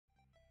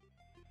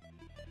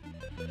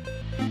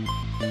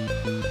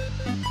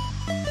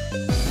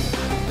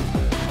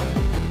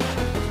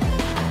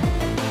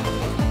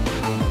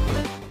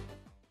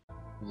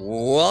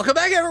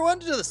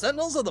the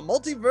Sentinels of the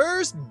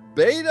Multiverse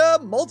Beta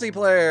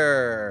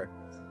Multiplayer.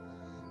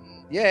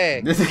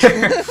 Yay.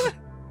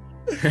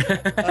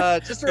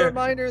 Just a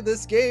reminder,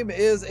 this game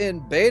is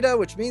in beta,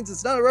 which means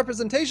it's not a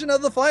representation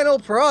of the final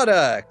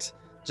product.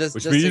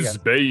 Which means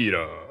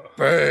beta.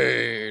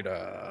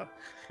 Beta.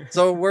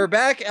 So we're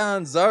back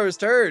on Zaru's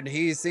turn.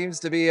 He seems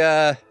to be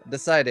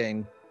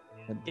deciding.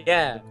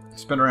 Yeah.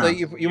 Spin around. So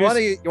you want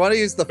to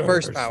use the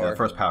first power. Yeah,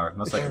 first power,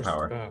 no second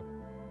power.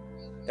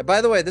 And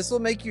by the way, this will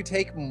make you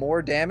take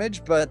more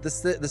damage, but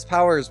this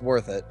power is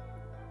worth it.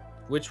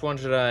 Which one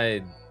should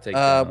I take?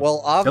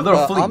 Well, The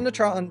little flea.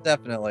 Omnitron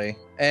definitely,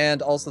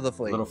 and also the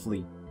flea. Little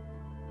flea.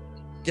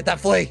 Get that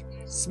flea!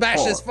 Smash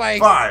 4, his face!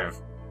 5,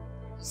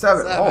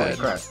 7. Holy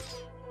crap!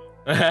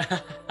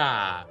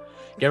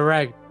 Get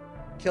wrecked.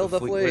 Kill the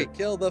flea! Wait.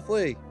 Kill the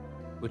flea!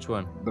 Which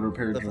one? The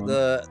repair drone.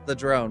 The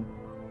drone.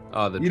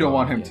 Oh, the. You don't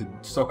want him to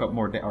soak up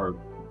more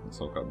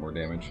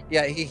damage.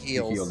 Yeah, he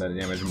heals. He healed that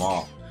damage them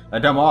all.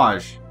 That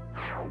damage.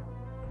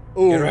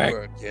 Ooh,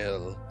 Get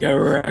kill. Get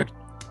wrecked.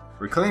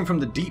 Reclaim from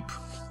the deep.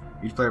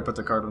 Each player puts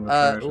a card on the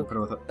trash and put it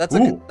with it. That's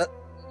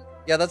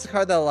yeah, that's a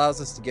card that allows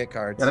us to get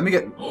cards. Yeah, let me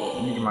get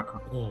my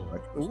card.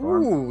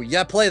 Ooh,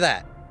 yeah, play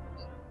that.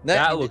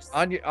 That looks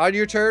on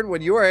your turn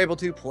when you are able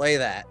to play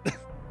that.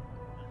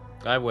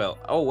 I will.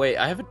 Oh wait,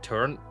 I have a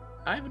turn.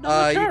 I have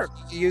another turn.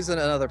 You use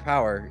another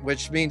power,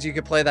 which means you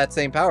could play that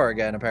same power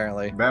again.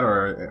 Apparently. That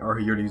or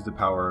he already used the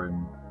power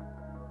and.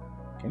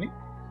 Can he?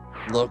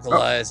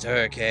 Localized They were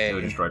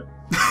hurricane. destroyed.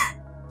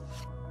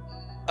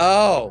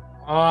 Oh.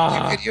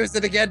 Ah. You could use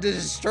it again to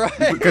destroy.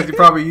 Because you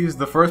probably used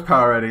the first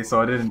power already,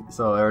 so I didn't.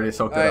 So I already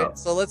soaked it Alright, up.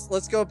 so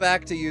let's go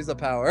back to use a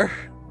power.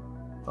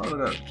 Oh, look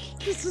at that.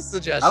 Just a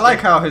suggestion. I like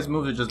how his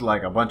moves are just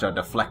like a bunch of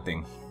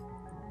deflecting.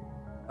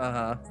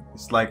 Uh-huh.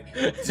 It's like.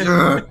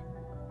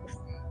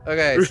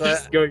 Okay, We're so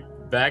just going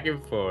back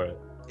and forth.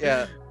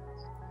 yeah.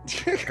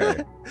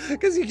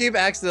 Because you keep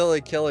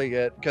accidentally killing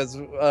it. Because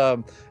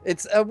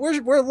it's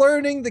we're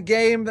learning the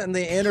game and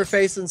the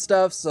interface and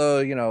stuff. So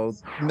you know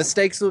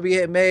mistakes will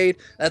be made.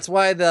 That's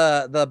why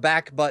the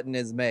back button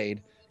is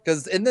made.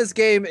 Because in this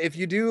game, if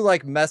you do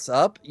like mess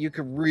up, you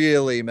could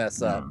really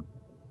mess up.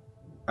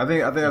 I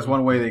think that's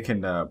one way they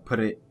can put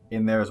it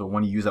in there. So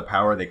when you use a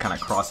power, they kind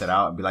of cross it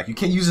out and be like, "You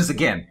can't use this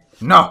again.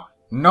 No,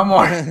 no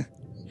more."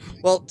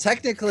 Well,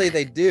 technically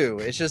they do.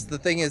 It's just the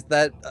thing is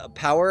that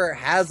power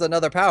has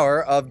another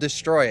power of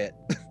destroy it.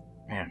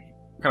 Man,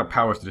 what kind of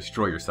powers to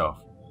destroy yourself?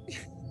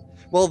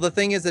 Well, the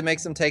thing is it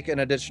makes them take an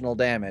additional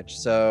damage.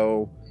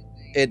 So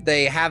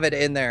they have it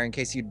in there in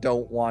case you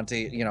don't want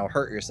to,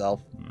 hurt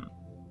yourself.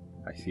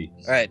 I see.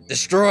 All right,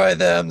 destroy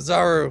them,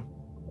 Zaru.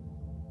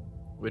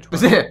 Which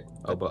That's one? it.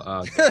 Oh, but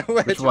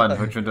Which one?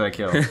 Which one did I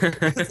kill?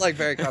 It's like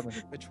very common.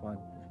 Which one?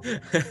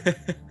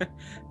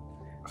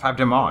 5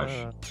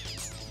 damage.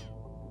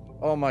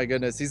 Oh my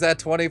goodness, he's at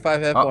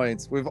 25 hit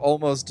points. We've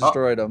almost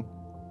destroyed him.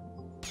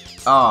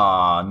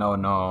 Oh, no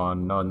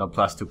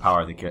 +2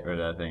 power to get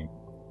rid of that thing.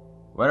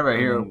 Whatever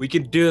here. We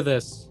can do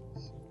this.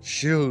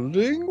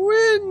 Shielding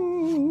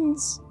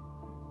winds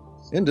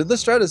into the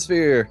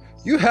stratosphere.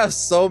 You have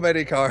so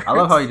many cards. I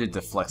love how you just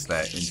deflects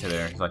that into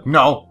there. It's like,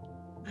 no.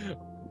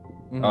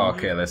 Mhm. Oh,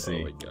 okay, let's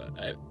see. Oh my god.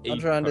 I have 8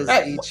 Ultron does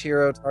cards. each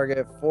hero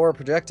target 4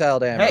 projectile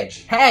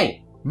damage.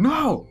 Hey,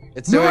 no.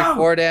 It's doing No!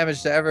 4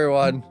 damage to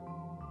everyone.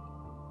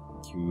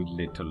 You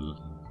little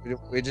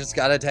We just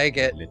gotta take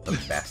it. little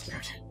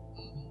bastard.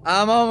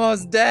 I'm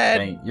almost dead.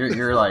 Dang,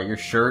 you're like your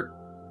shirt.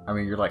 I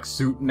mean, your like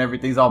suit and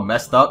everything's all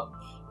messed up.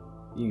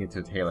 You can get to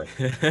a tailor.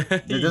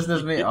 Does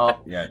this mean? Oh,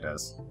 yeah, it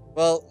does.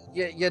 Well,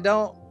 you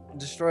don't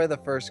destroy the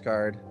first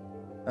card.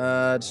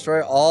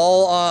 Destroy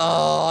all.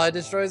 Oh, it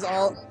destroys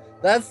all.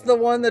 That's the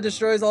one that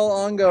destroys all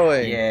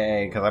ongoing.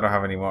 Yay, because I don't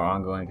have any more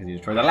ongoing because you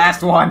destroyed the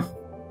last one.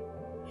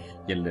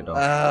 You little.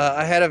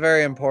 I had a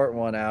very important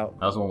one out.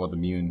 That was the one with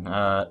immune.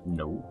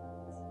 No.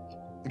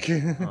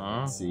 Huh?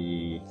 Let's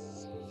see.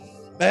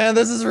 Man,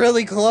 this is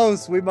really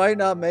close. We might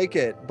not make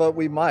it, but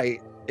we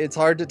might. It's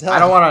hard to tell. I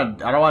don't want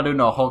to do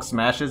no Hulk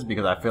smashes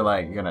because I feel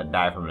like you're gonna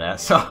die from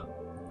that. So.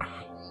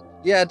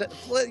 Yeah,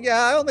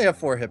 I only have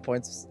 4 hit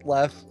points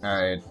left.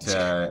 All right,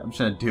 I'm just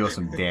gonna deal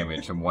some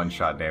damage, some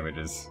one-shot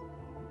damages.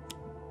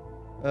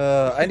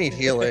 I need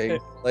healing,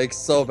 like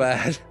so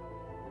bad.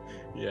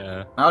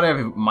 Yeah. I don't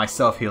have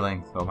myself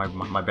healing, so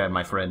my bad,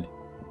 my friend.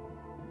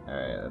 All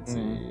right, let's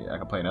see. I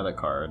can play another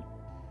card.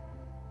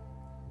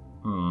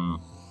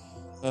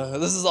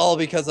 This is all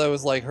because I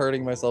was like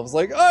hurting myself. It's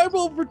like, I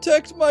will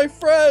protect my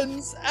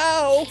friends.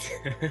 Ow!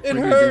 It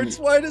hurts.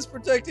 Why does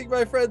protecting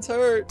my friends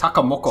hurt?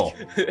 Takamoko.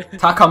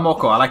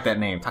 Takamoko. I like that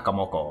name.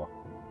 Takamoko.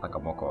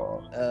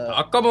 Takamoko.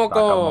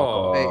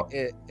 Akamoko.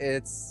 Wait,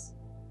 it's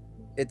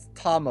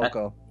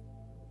Tamoko.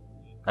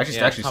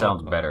 Actually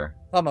sounds better.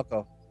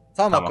 Tamoko.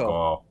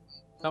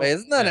 Wait,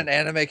 isn't that an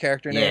anime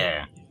character name?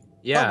 Yeah.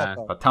 Yeah.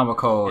 Tamoko. But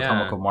Tamoko, Yeah.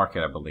 Tamako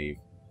Market, I believe.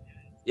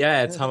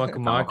 Yeah, it's Tamoko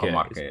Tamako Market.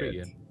 Market. It's pretty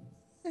good.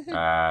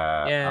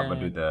 I'm gonna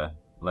do the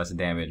less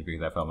damage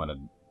because I felt I'm gonna.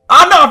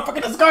 Oh no! I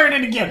fucking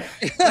discarded it again.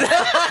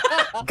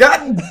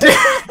 God damn!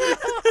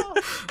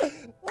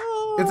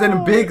 Oh It's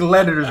in big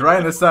letters right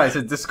on the side. It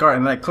says discard,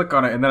 and then I click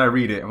on it, and then I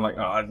read it. I'm like,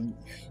 oh.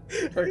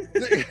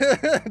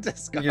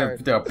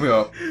 Discard.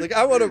 Like,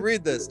 I want to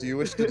read this. Do you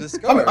wish to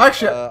discard?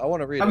 Actually, I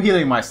want to read it. I'm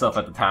healing myself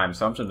at the time,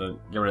 so I'm trying to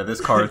get rid of this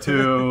card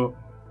too.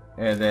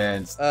 And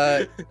then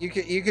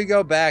you could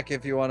go back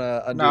if you want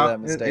to undo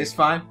that mistake. It's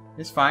fine.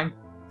 It's fine.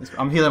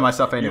 I'm healing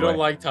myself anyway. You don't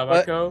like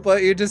Tamoko?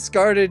 But you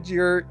discarded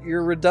your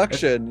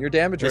reduction, your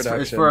damage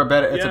reduction. It's for a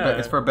better.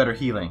 It's for a better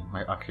healing.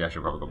 Okay, I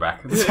should probably go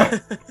back.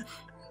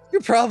 You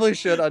probably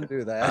should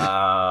undo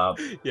that.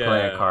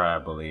 Play a card, I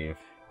believe.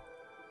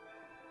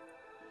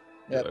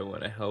 Yep. I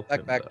want to help Back,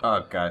 him. back.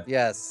 Oh god.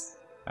 Yes.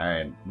 All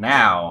right,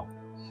 now.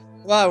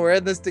 Wow, we're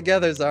in this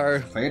together,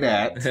 Zar. Play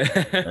that.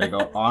 There you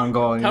go.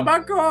 Ongoing.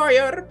 Tamoko,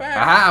 you're back.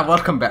 Aha!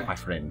 Welcome back, my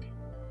friend.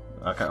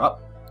 Okay. Oh.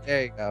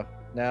 There you go.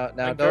 Now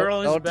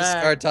girl don't is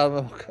back. discard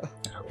Tamoko.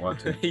 I want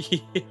to.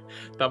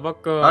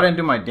 Tamoko. I didn't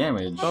do my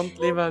damage. Don't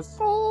leave us.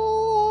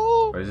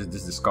 Or is it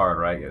this discard,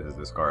 right? Yeah, this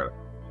discard.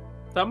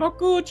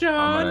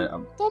 Tamoko-chan.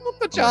 I'm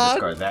gonna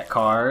discard that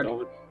card.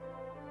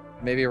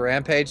 Maybe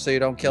rampage so you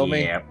don't kill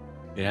me. Yep.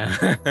 Yeah.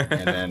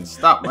 And then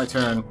stop my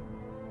turn.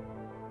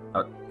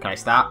 Oh, can I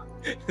stop?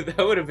 That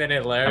would have been Can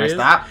I hilarious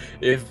stop?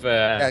 if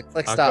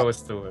Click Haka stop. was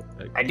still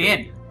like, I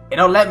did. It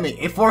don't let me.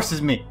 It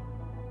forces me.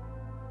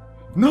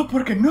 No,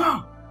 porque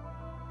no.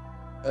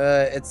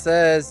 It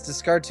says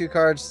discard 2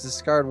 cards,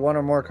 discard 1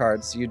 or more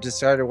cards. You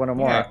discarded 1 or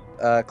more.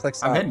 Click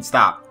stop. I'm hitting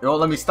stop. It won't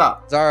let me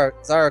stop. Zara,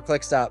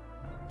 click stop.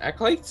 I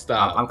clicked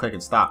stop. I'm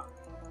clicking stop.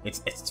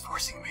 It's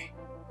forcing me.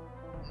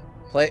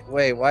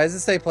 Wait, why does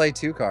it say play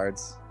 2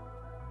 cards?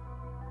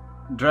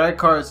 Drag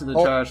cards to the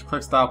trash.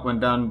 Click stop when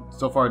done.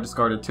 So far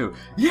discarded 2.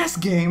 Yes,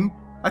 game.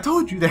 I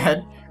told you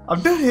that.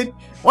 I've done it.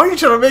 Why are you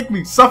trying to make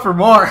me suffer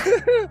more?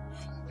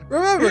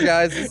 Remember,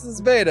 guys, this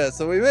is beta,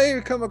 so we may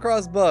come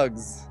across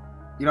bugs.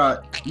 You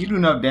know, you do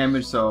enough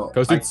damage, so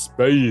Because it's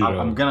beta.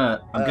 I'm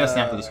guessing I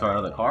have to discard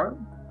another card.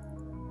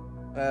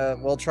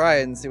 We'll try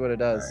it and see what it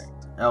does. Right.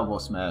 Elbow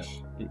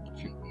smash.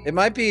 It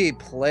might be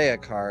play a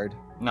card.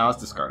 No, let's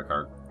discard a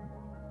card.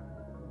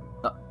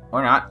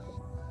 Or not.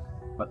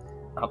 But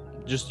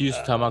Just use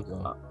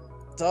Tamoko.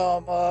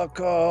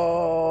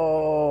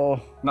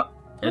 Tamoko. no,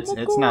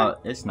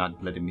 it's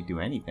not letting me do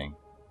anything.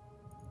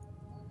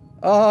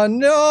 Oh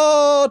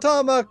no,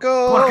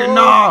 Tamako! Fucking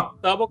no!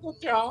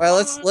 Tamoko-chan. All right,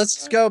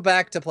 let's go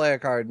back to play a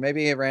card.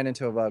 Maybe it ran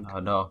into a bug. Oh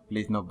no,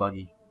 please no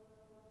buggy.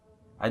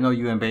 I know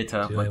you in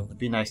beta, but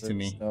be nice to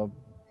me. No.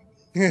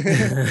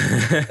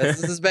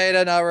 This is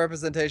beta, not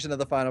representation of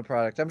the final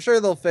product. I'm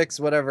sure they'll fix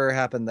whatever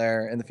happened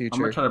there in the future.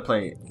 I'm gonna try to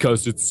play.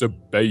 Because it's a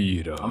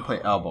beta. I'm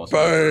playing elbow.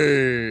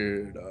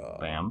 Beta.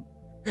 Bam.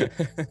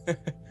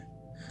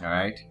 All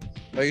right.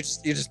 Oh, you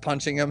just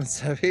punching him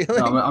instead of healing?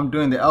 No, I'm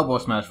doing the elbow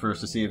smash first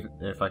to see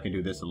if I can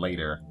do this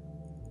later.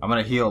 I'm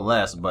gonna heal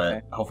less,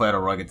 but hopefully I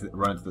don't run into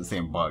the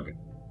same bug.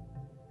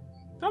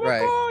 Tamoko,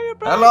 Right. you're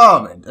back.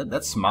 Hello, man.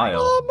 That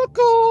smile.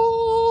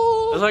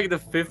 Tamako! That's like the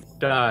 5th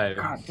time.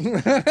 God,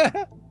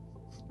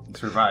 it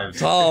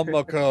survives.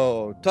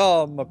 Tamako,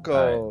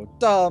 Tamako.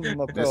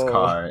 This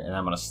card, and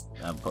I'm gonna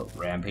put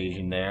Rampage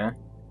in there,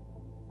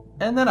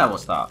 and then I will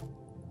stop,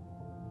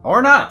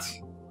 or not.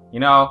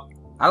 You know,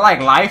 I like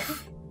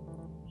life.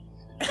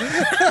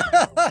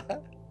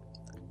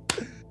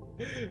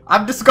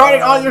 I'm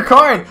discarding all your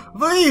cards.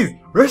 Please,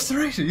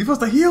 restoration. You're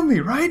supposed to heal me,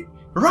 right?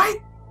 Right?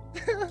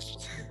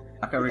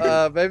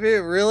 Okay, maybe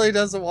it really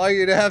doesn't want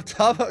you to have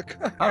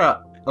Tamako. I don't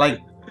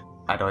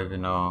I don't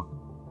even know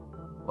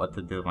what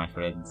to do, my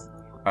friends.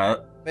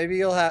 Maybe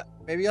you'll have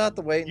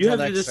to wait until You have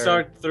to next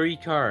discard 3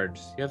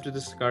 cards. You have to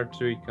discard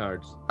 3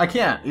 cards. I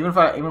can't. Even if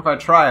I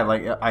try,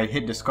 like I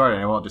hit discard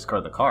and it won't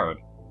discard the card.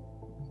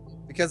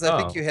 Because I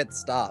think you hit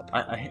stop.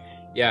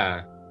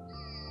 Yeah.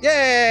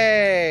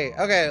 Yay!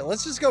 Okay,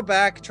 let's just go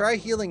back. Try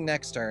healing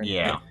next turn.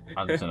 Yeah,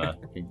 I'm just gonna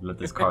let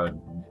this card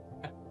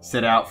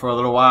sit out for a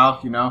little while,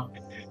 you know?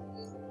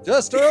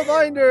 Just a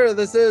reminder,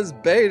 this is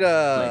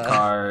beta. Play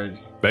card.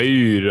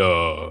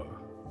 Beta.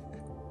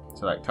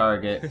 Select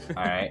target.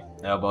 Alright,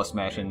 elbow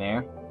smash in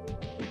there.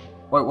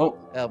 Wait, whoa.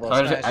 Elbow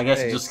So smash I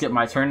guess face. just skip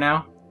my turn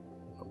now?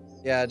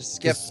 Yeah, just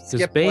skip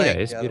beta, playing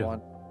it's the other beta.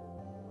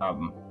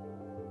 one.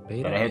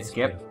 Beta Did I hit is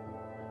skip? beta.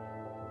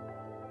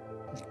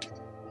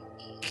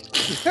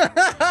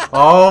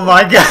 Oh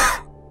my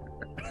god!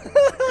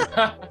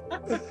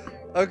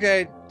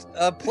 Okay,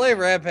 play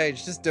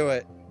Rampage. Just do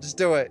it. Just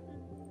do it.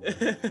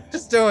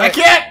 Just do it. I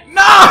can't!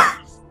 No!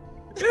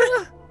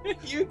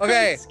 You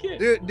Okay, skip.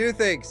 do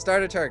thing.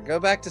 Start a turn. Go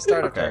back to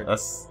start a Okay, turn.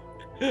 let's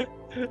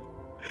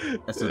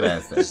do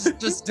that.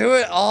 Just do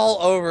it all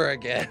over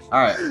again.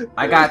 Alright,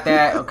 I got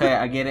that. Okay,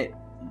 I get it.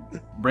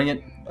 Bring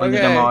it. Bring the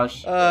Okay.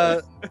 damage.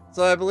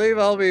 So I believe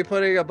I'll be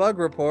putting a bug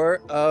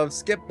report of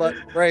skip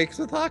breaks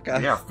with Haka.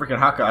 Yeah, freaking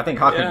Haka. I think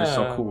Haka is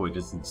so Yeah. cool. It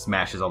just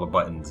smashes all the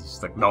buttons. It's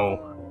just like, no.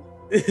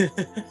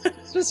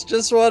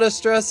 Just want to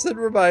stress and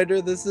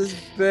reminder, this is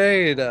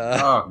beta.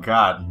 Oh,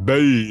 God. I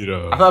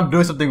Beta. thought I'm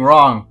doing something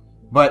wrong,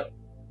 but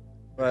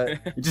But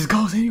it just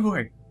goes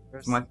anyway.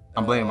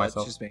 I'm blaming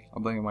myself. Excuse me.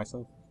 I'm blaming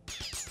myself.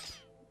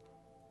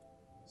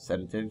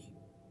 Sedative.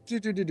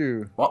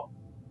 Do. What?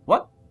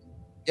 What?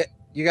 Yeah,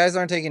 you guys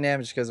aren't taking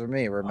damage because of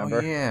me. Remember?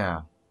 Oh,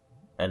 yeah.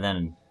 And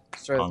then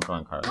Destroys-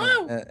 ongoing cards.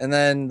 and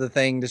then the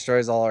thing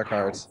destroys all our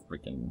cards.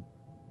 Freaking.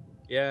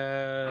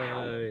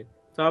 Yay!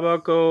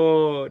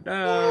 Tamoko! No!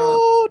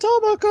 Oh,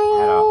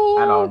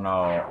 Tamoko! I don't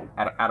know.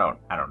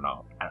 I don't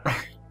know.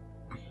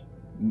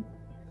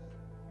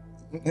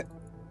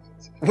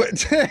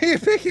 What are you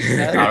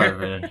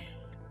picking?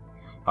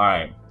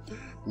 Alright.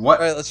 What?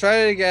 All right, let's try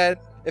it again.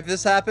 If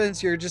this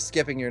happens, you're just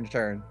skipping your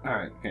turn.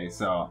 Alright, okay,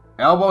 so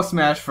elbow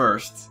smash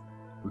first.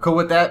 We cool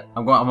with that?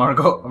 I'm gonna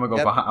go Yep.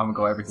 behind, I'm gonna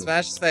go everything.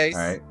 Smash his face.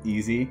 Alright,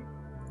 easy.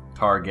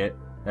 Target.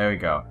 There we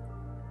go.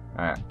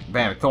 Alright.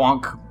 Bam,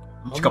 thwonk.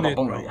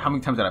 How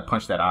many times did I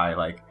punch that eye?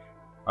 Like,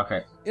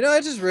 okay. You know,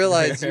 I just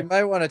realized you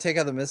might want to take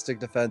out the Mystic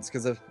Defense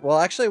because well,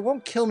 actually, it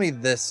won't kill me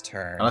this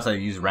turn. Unless I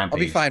use rampage.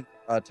 I'll be fine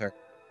for a turn.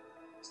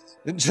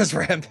 Just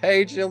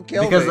rampage, he'll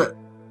kill because me.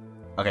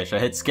 Okay, should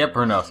I hit skip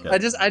or no skip? I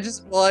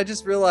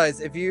just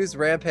realized if you use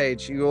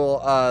rampage, you will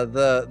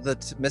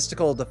the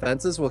mystical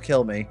defenses will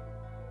kill me.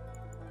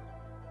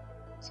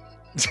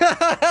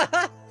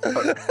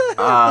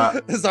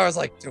 Zara's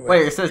like, do it.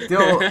 Wait, it says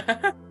deal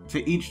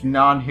to each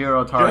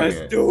non-hero target.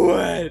 Just do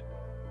it!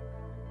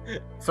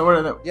 So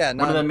what, what Yeah,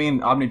 does that mean?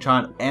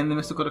 Omnitron and the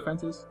mystical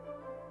defenses?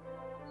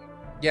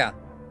 Yeah.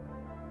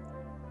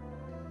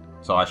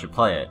 So I should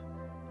play it.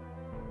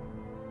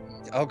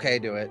 Okay,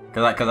 do it.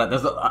 That's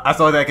the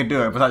only thing I can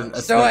do.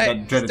 Besides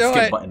that dreaded Do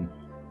skip it. button.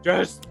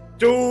 Just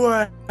do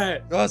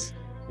it! Just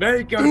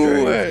Make our do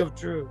dreams it. come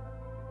true.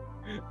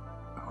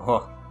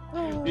 Oh.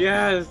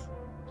 Yes!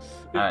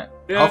 Alright.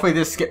 Yeah. Hopefully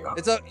this skip.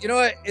 you know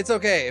what? It's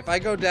okay. If I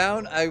go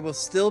down, I will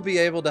still be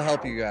able to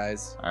help you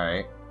guys.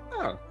 Alright.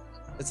 Oh.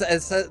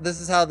 This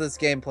is how this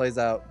game plays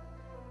out.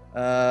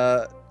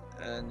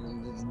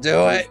 And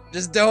do it.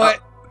 Just do it.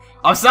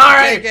 I'm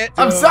sorry! Take it.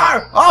 I'm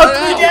sorry! Oh,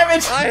 I 3 know.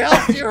 damage! I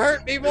helped you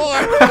hurt me more.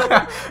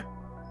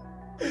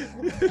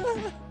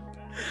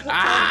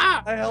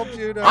 Ah! I helped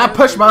you. To I hurt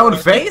pushed me my own more.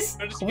 face?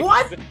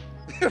 What?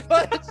 You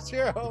punched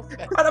your own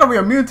face. I thought we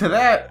were immune to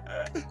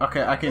that.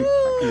 Okay, I can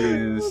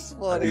That's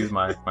funny. use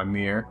my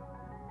mirror.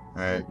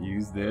 Alright,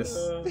 use this.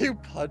 You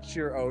punch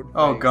your own face.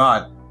 Oh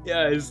god.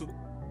 Yes.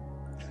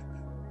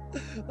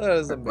 That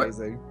is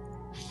amazing.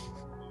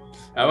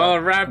 I'm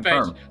on rampage.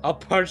 Confirm. I'll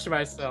punch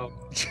myself.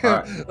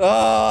 Alright.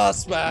 Oh,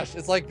 smash.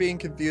 It's like being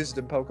confused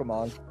in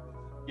Pokemon.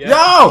 Yeah.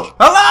 Yo!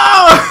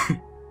 Hello!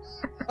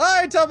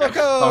 Hi, Tamoko!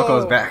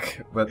 Tamoko's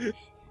back, but he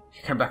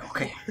came back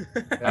okay.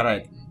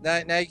 Alright.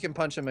 Now you can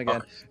punch him again.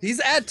 Okay. He's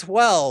at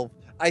 12.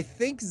 I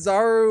think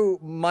Zaru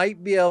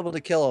might be able to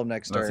kill him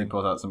next Unless he turn.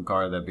 pulls out some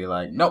card that'd be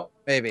like, nope,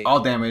 Maybe. all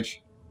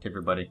damage. Tip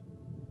your buddy.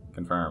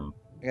 Confirm.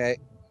 Okay.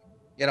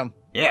 Get him.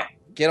 Yeah.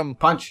 Get him.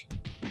 Punch.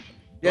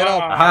 Get him.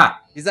 Ah. Aha!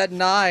 He's at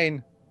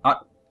 9.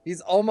 Ah.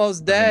 He's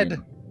almost dead.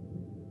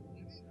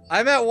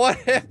 I'm at 1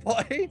 hit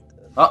point.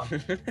 Oh,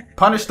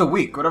 punish the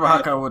weak. Whatever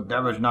HAKA would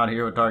damage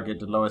non-hero target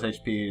to lowest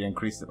HP,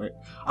 increase the weight.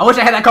 I wish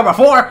I had that card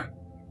before!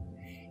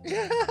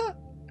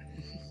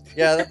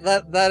 Yeah,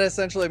 that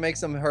essentially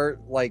makes him hurt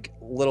like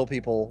little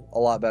people a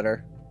lot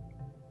better.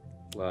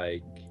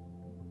 Like.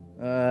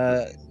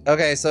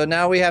 Okay, so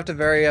now we have to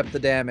vary up the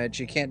damage.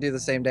 You can't do the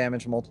same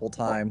damage multiple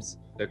times.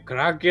 The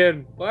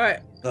Kraken.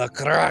 What? The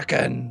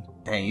Kraken.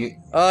 Dang you.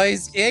 Oh,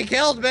 he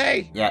killed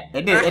me. Yeah,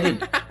 it did Good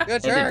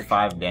it turn. did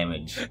 5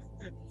 damage.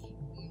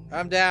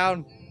 I'm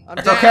down. I'm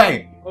It's down.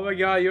 okay. Oh my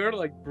god, you're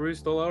like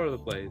bruised all over the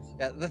place.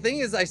 Yeah, the thing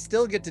is, I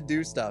still get to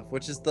do stuff,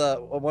 which is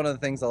one of the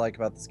things I like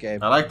about this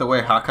game. I like the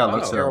way HAKA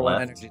looks to the Zero one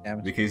left. energy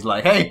damage. Because he's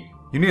like, hey,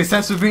 you need a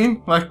sensu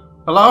bean? Like,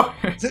 hello?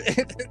 It's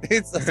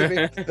and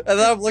then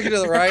I'm looking to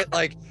the right,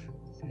 like,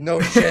 no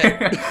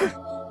shit.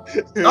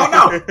 Oh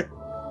no!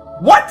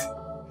 What?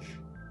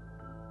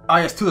 Oh,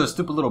 yes, 2 of those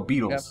stupid little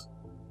beetles.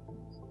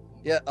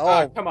 Yeah.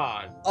 Oh, Oh. come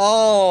on.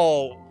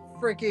 Oh.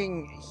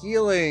 Freaking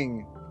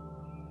healing.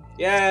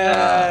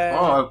 Yeah.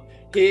 Oh,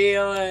 Okay.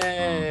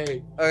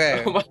 Healing. Oh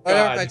my What are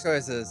God. my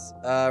choices?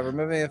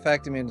 Removing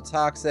effect immune to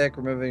toxic.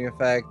 Removing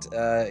effect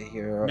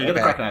here. yeah, get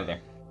the Kraken out of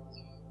there.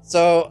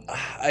 So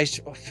I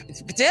can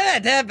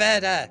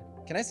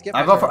I skip? I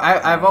my vote for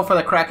turn? I vote for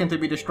the Kraken to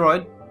be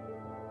destroyed.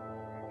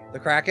 The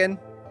Kraken.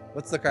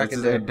 What's the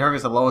Kraken It do?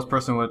 targets the lowest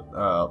person with the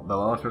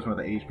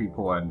HP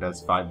pool and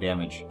does 5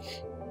 damage.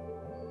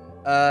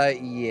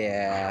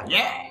 Yeah.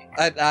 Yeah.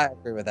 I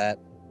agree with that.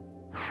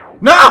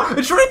 No,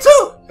 it's Shuri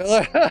too.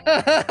 Pillar.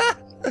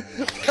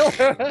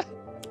 Pillar.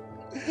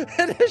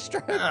 It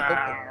destroyed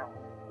the-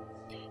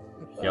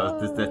 Yo,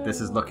 this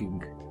is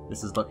looking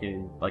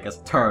like a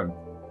turn.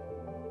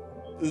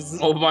 This is-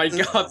 Oh my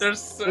this god, is-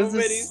 there's so this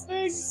many is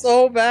things.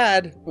 so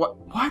bad. What?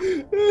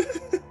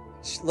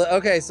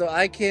 Okay, so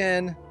I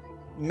can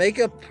make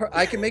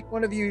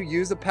one of you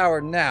use a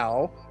power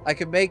now. I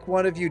can make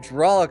one of you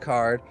draw a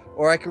card,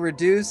 or I can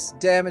reduce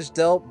damage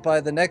dealt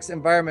by the next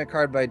environment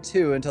card by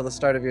 2 until the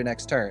start of your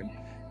next turn.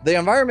 The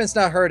environment's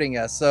not hurting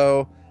us,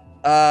 so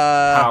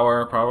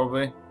Power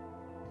probably.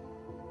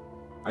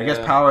 I guess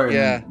Yeah. power and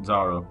Yeah.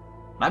 Zaru.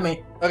 Not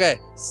me. Okay,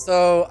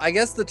 so I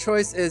guess the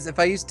choice is if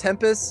I use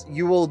Tempest,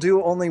 you will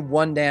do only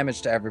 1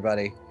 damage to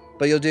everybody.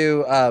 But you'll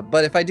do,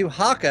 but if I do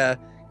Haka,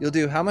 you'll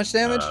do how much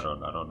damage? I don't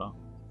know.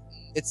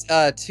 It's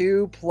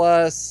 2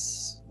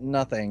 plus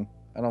nothing,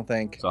 I don't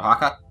think. So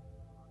Haka?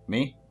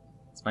 Me?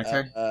 It's my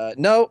turn?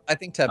 No, I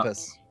think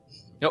Tempest.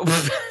 Nope.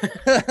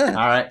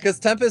 Alright. Because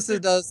Tempest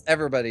does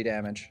everybody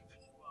damage.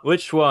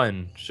 Which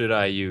one should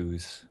I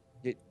use?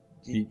 Can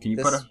you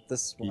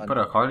this Can you one. put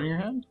a card in your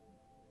hand?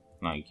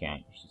 No, you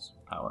can't. It's just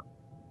power.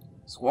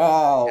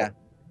 Squall! Yeah.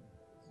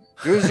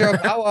 Use your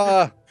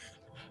power!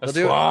 A You'll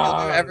do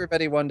squad.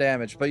 everybody 1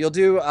 damage, but you'll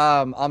do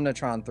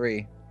Omnitron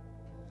 3.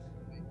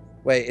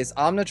 Wait, is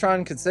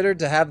Omnitron considered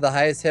to have the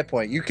highest hit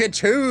point? You can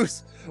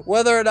choose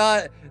whether or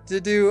not to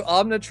do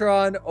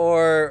Omnitron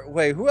or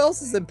wait, who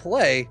else is in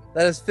play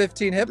that has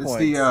 15 hit points?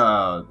 It's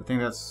the thing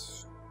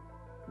that's...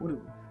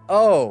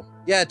 Oh,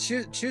 yeah,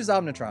 choose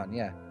Omnitron,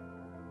 yeah.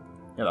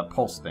 Yeah, the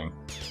pulse thing.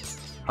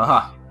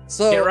 Haha.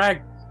 So, Get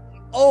wrecked.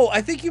 oh,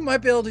 I think you might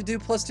be able to do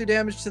 +2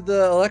 damage to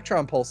the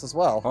Electron Pulse as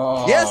well.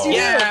 Oh. Yes, you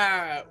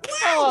Yeah. do!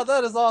 Oh,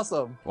 that is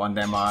awesome. 1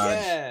 damage.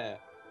 Yeah.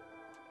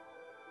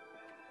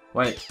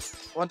 Wait.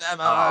 1 damage.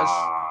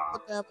 Ah.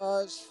 1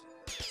 damage.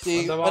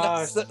 See, One but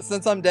damage.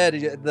 since I'm dead,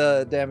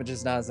 the damage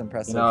is not as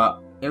impressive. You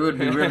know, it would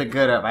be really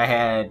good if I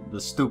had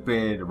the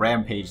stupid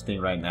rampage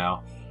thing right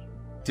now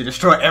to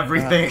destroy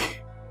everything.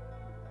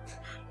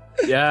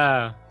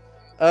 Yeah.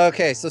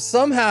 Okay, so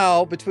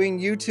somehow between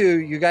you two,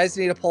 you guys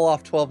need to pull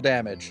off 12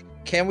 damage.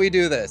 Can we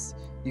do this?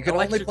 You can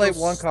only play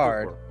 1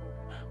 card.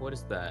 What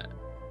is that?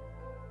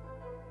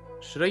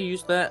 Should I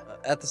use that?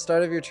 At the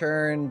start of your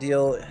turn,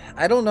 deal...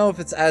 I don't know if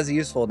it's as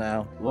useful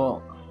now.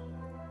 Well,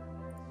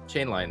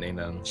 Chain lightning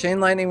then.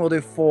 Chain Lightning will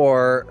do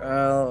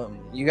 4.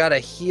 You got a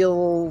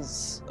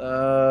heals...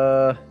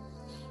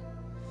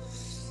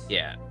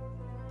 Yeah.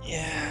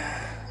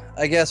 Yeah,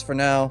 I guess for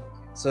now.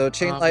 So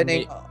Chain Um,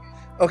 Lightning...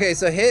 Okay,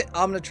 so hit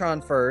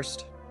Omnitron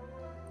first.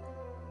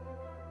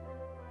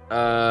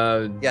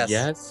 Yes.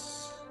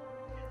 Yes.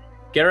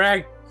 Get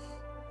wrecked.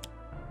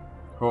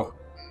 oh,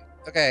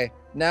 Okay,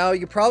 now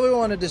you probably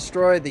want to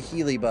destroy the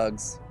Healy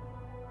bugs.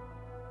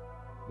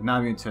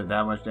 not immune to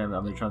that much damage.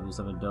 I'm gonna try to do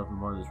something different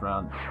more this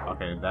round.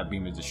 Okay, that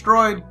beam is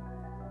destroyed.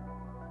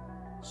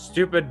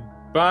 Stupid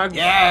bug.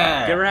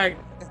 Yeah! Get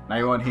wrecked. Now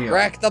you want heal.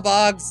 Wreck the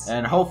bugs!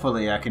 And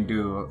hopefully I can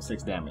do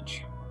 6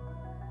 damage.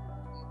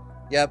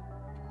 Yep.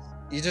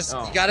 You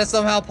Oh. gotta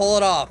somehow pull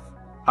it off.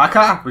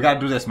 Haka, we gotta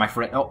do this, my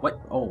friend. Oh, wait.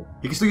 Oh,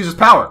 he can still use his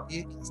power.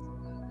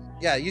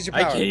 Yeah, use your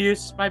I power. can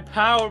use my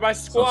power, my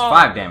So squall.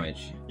 it's 5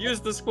 damage.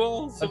 Use the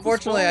squalls.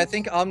 Unfortunately, I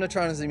think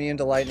Omnitron is immune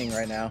to lightning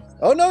right now.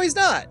 Oh, no, he's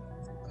not.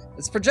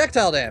 It's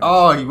projectile damage.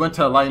 Oh, he went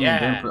to lightning.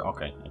 Yeah.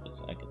 Okay,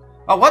 I get.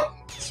 Oh, what?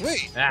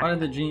 Sweet. Ah. Why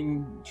did the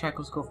gene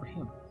shackles go for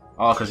him?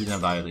 Oh, because he's gonna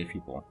violate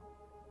people.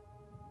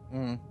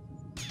 Mm.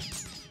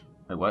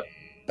 Wait, what?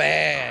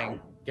 Bang.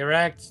 Get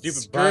wrecked,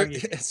 stupid bug.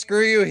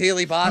 Screw you,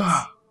 Healy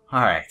bots.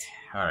 Alright.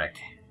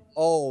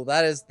 Oh,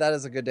 that is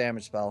a good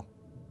damage spell.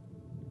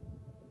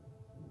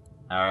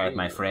 Alright,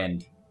 my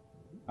friend.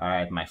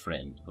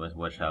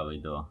 What shall we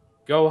do?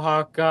 Go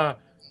Haka.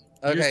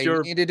 Okay, your-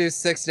 you need to do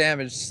 6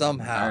 damage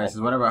somehow. Alright,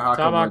 so whenever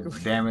Haka Tamoko.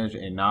 would damage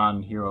a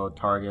non-hero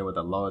target with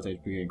the lowest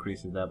HP,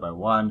 increases that by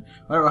 1.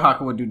 Whenever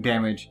Haka would do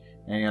damage,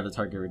 any other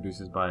target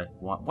reduces by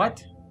 1.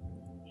 What?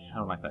 I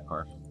don't like that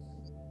card.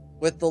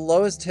 With the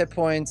lowest hit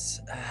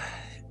points,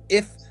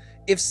 if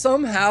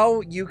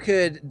somehow you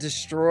could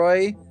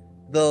destroy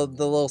the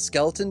little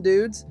skeleton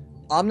dudes,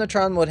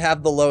 Omnitron would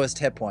have the lowest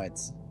hit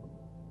points,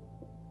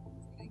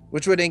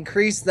 which would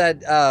increase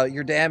that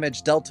your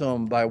damage dealt to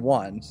him by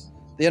 1.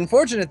 The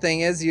unfortunate thing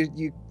is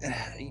you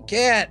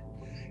can't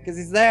because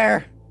he's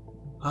there.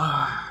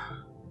 I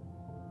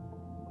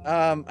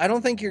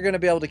don't think you're gonna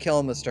be able to kill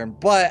him this turn,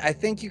 but I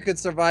think you could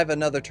survive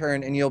another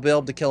turn and you'll be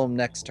able to kill him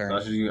next turn. So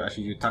I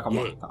should use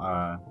Takamoko?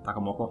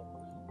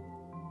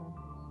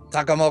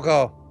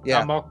 Takamoko.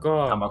 Yeah.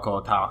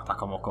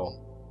 Takamoko.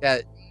 Yeah.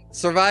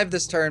 Survive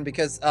this turn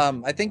because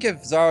I think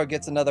if Zaro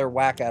gets another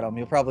whack at him,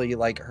 he'll probably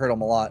like hurt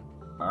him a lot.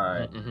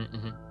 Alright.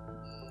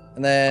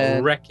 And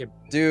then Wreck him.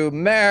 do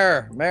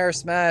Mare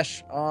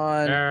Smash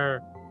on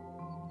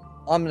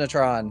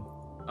Omnitron.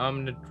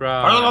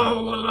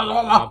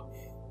 Omnitron.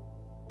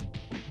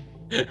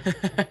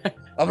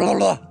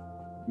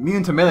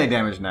 Immune to melee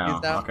damage now.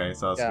 He's now- Okay,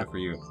 so that's yeah. good for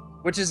you.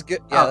 Which is good.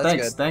 Yeah, Oh, that's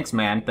thanks, good. thanks,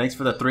 man. Thanks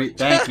for the 3.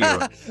 Thank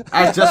you.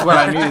 That's just what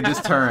I needed this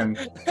turn.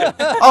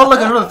 Oh, look,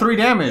 another 3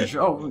 damage.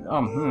 Oh,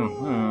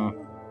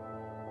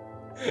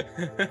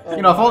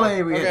 You know, if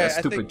only we Okay, get that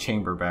I stupid think-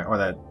 chamber back, or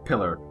that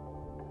pillar.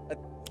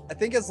 I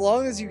think as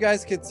long as you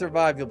guys can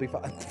survive, you'll be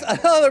fine.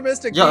 Another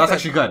Mystic. Yeah, that's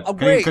Defense. actually good. Oh,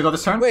 Can wait, you go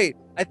this turn? Wait,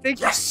 I think.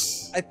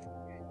 Yes!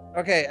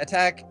 Okay,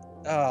 attack.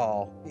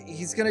 Oh,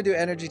 he's gonna do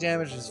energy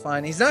damage, which is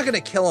fine. He's not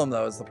gonna kill him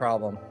though, is the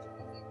problem.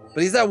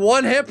 But he's at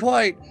 1 hit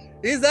point.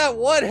 He's at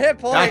 1 hit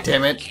point. God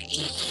damn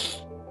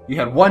it. You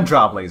had 1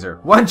 job, Laser.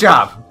 1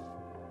 job!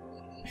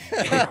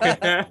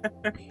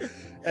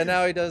 And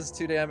now he does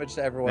 2 damage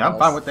to everyone Yeah, I'm else.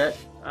 fine with that.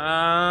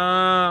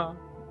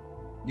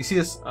 You see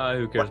this?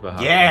 Who cares about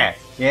how? Yeah!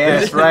 Yeah,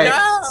 that's right.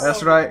 No!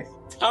 That's right.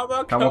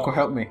 Tamoko. Tamoko,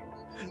 help me.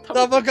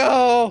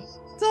 Tamoko!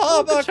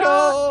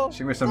 Tamoko!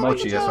 She made some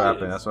mochi, that's what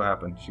happened. That's what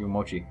happened. She was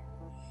mochi.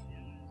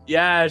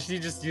 Yeah, she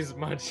just used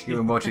Mochi. She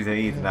was mochi to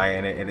eat tonight,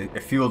 and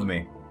it fueled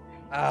me.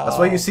 Ow. That's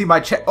why you see my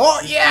chest.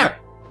 Oh, yeah!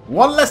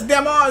 One less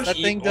damage! That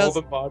thing Eat all does.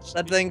 the Mochi.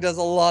 That thing does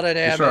a lot of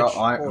damage. These are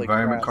Holy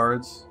environment crap.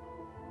 cards.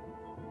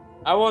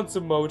 I want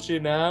some Mochi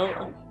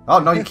now. Oh,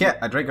 no, you can't.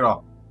 I drank it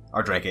all.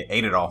 Or drank it.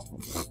 Ate it all.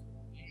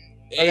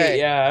 Okay. Hey,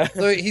 yeah.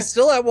 So he's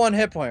still at 1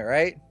 hit point,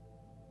 right?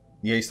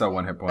 Yeah, you still have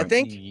 1 hit point.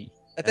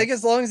 I think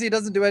as long as he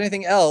doesn't do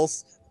anything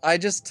else, I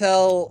just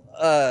tell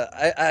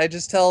I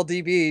just tell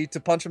DB to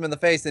punch him in the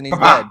face and he's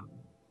dead.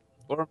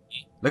 Or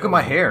Look at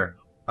my hair.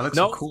 I look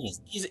no, so cool.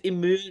 he's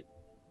immune.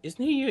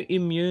 Isn't he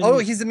immune? Oh,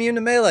 he's immune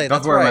to melee. Don't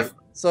That's worry, right.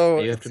 So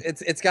You have to-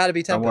 it's got to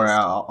be Don't Tempest.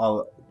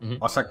 worry,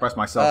 I'll sacrifice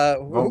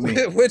myself. Vote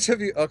me. Which of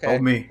you? Okay.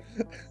 Vote me.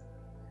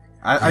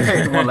 I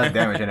take the 1 less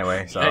damage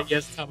anyway, so.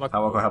 Yes, Tamoko.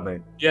 Tamoko, help me.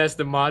 Yes,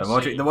 the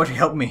Mochi. The mochi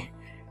help me.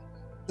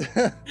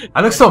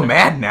 I look so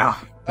mad now.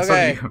 It's on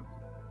Okay. you.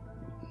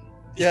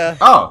 Yeah.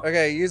 Oh!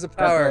 Okay. Use a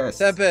power. Tempest.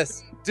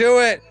 Tempest. Do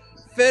it.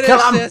 Finish Kill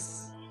him.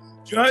 this.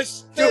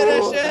 Just do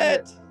Finish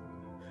it.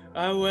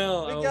 I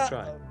will. I We will got-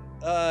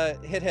 try.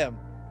 Hit him.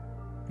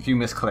 If you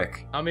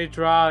misclick. I'm gonna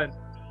try.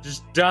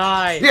 Just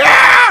die.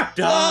 Yeah!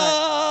 Die.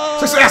 Oh,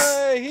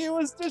 Success! He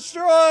was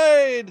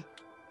destroyed.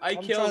 I I'm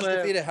killed trying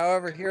to defeat him. it.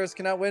 However, heroes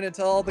cannot win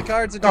until all the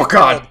cards are Oh, destroyed.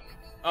 God.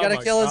 Oh Gotta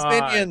my kill his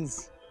God.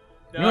 minions.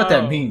 You know what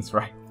that No. means,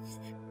 right?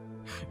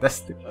 That's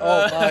stupid.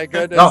 Oh my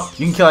goodness. No,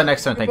 you can kill it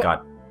next turn, thank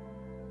God.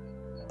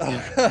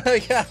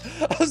 Yeah,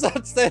 I was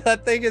about to say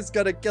that thing is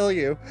gonna kill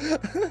you.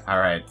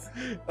 Alright.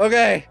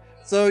 Okay,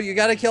 so you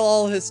gotta kill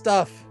all his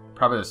stuff.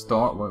 Probably the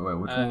storm. Wait,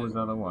 which one was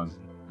the other one?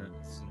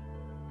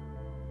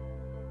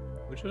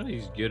 Which one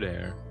is good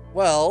at?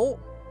 Well,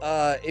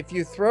 if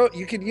you throw,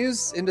 you could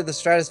use into the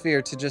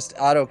stratosphere to just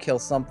auto kill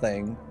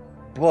something,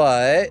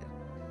 but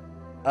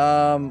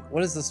what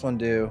does this one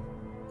do?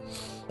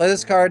 Play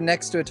this card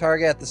next to a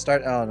target at the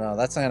start. Oh no,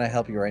 that's not gonna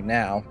help you right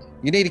now.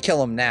 You need to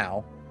kill him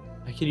now,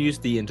 I can use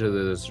the into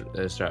the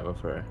strat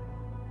buffer.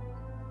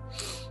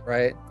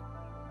 right?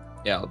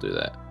 Yeah, I'll do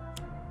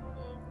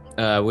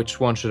that.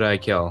 Which one should I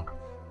kill?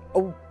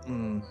 Oh,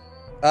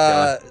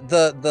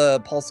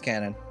 the pulse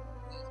cannon,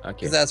 Okay.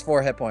 because that's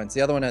 4 hit points.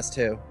 The other one has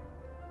 2.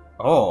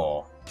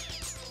 Oh.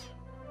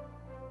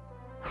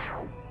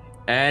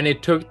 And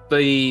it took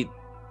the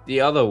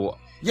other one.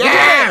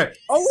 Yeah!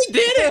 Oh, we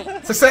did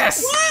it!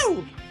 Success!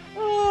 Woo!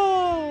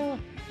 Oh,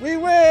 we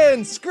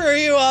win! Screw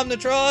you,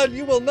 Omnitron!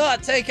 You will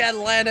not take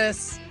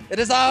Atlantis. It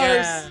is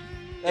ours. Yeah.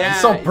 Yeah.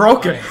 It's so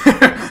broken.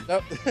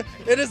 Nope.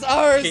 It is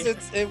ours.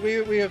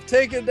 Okay. We have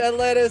taken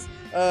Atlantis.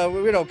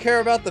 We don't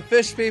care about the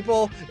fish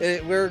people.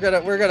 We're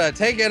gonna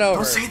take it over.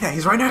 Don't say that.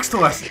 He's right next to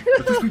us.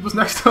 The fish people's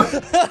next to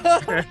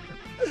us.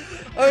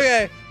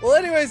 Okay. Well,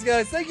 anyways,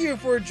 guys, thank you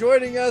for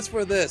joining us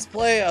for this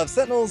play of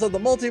Sentinels of the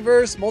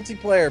Multiverse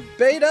multiplayer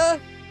beta.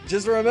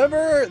 Just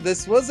remember,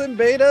 this was in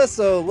beta,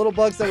 so little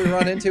bugs that we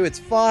run into, it's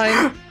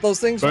fine. Those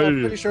things I'm Beta.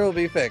 pretty sure will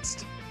be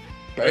fixed.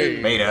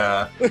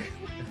 Beta.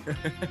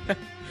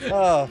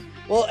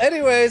 Well,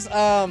 anyways,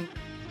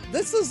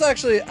 this is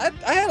actually, I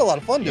had a lot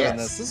of fun doing Yes.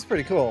 this. This is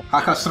pretty cool.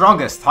 Haka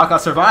strongest. Haka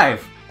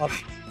survive.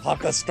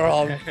 Haka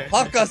strong. Haka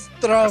Haka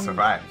strong.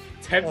 survive.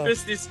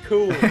 Tempest is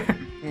cool,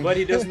 but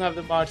he doesn't have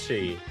the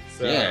Mochi.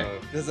 So Yeah.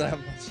 Doesn't have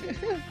much.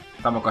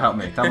 Tamoko help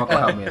me. Tamoko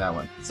help me in that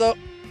one. So,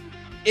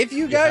 if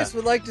you guys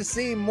would like to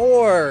see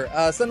more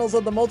Sentinels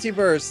of the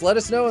Multiverse, let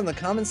us know in the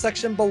comment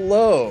section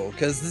below,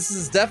 because this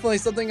is definitely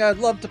something I'd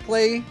love to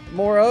play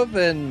more of,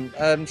 and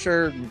I'm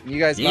sure you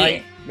guys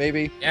might,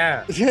 maybe.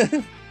 yeah,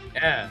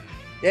 yeah.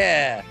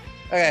 Yeah.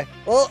 Okay.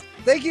 Well,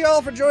 thank you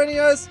all for joining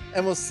us,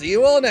 and we'll see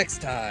you all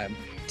next time.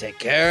 Take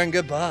care and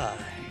goodbye.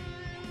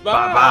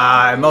 Bye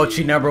bye,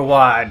 Mochi number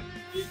 1.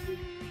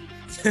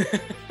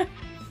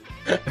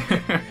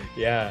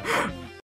 Yeah.